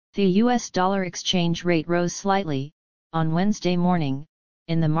The US dollar exchange rate rose slightly, on Wednesday morning,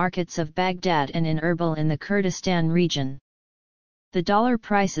 in the markets of Baghdad and in Erbil in the Kurdistan region. The dollar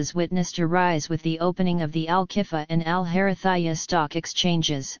prices witnessed a rise with the opening of the Al-Kifa and Al-Harithaya stock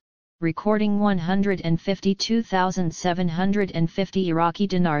exchanges, recording 152,750 Iraqi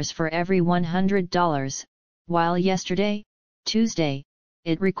dinars for every $100, while yesterday, Tuesday,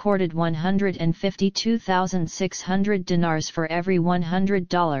 it recorded 152,600 dinars for every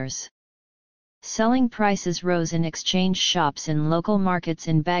 $100. Selling prices rose in exchange shops in local markets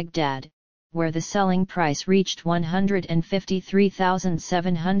in Baghdad, where the selling price reached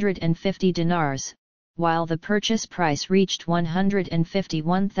 153,750 dinars, while the purchase price reached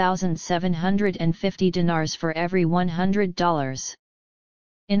 151,750 dinars for every $100.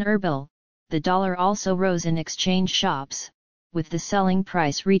 In Erbil, the dollar also rose in exchange shops, with the selling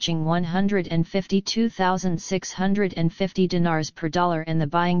price reaching 152,650 dinars per dollar and the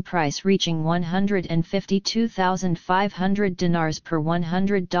buying price reaching 152,500 dinars per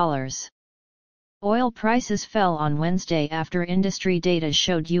 $100. Oil prices fell on Wednesday after industry data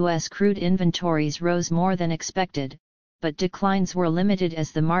showed U.S. crude inventories rose more than expected, but declines were limited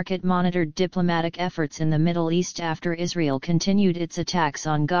as the market monitored diplomatic efforts in the Middle East after Israel continued its attacks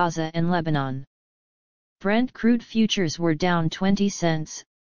on Gaza and Lebanon. Brent crude futures were down 20 cents,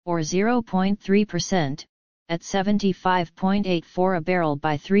 or 0.3%, at $75.84 a barrel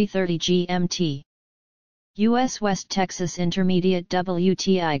by 3:30 GMT. U.S. West Texas Intermediate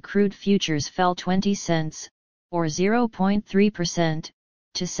WTI crude futures fell 20 cents, or 0.3%,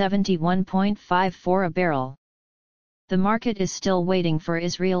 to $71.54 a barrel. The market is still waiting for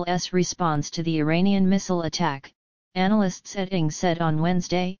Israel's response to the Iranian missile attack, analysts at ING said on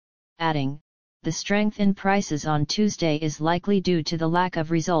Wednesday, adding, the strength in prices on Tuesday is likely due to the lack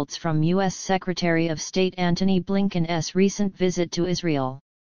of results from U.S. Secretary of State Antony Blinken's recent visit to Israel.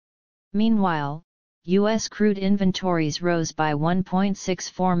 Meanwhile, U.S. crude inventories rose by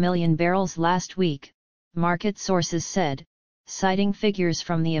 1.64 million barrels last week, market sources said, citing figures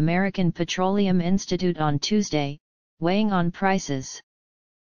from the American Petroleum Institute on Tuesday, weighing on prices.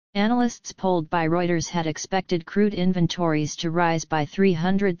 Analysts polled by Reuters had expected crude inventories to rise by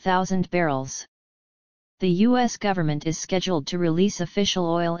 300,000 barrels. The U.S. government is scheduled to release official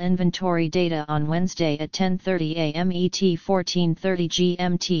oil inventory data on Wednesday at 10:30 a.m. ET 14:30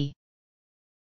 GMT.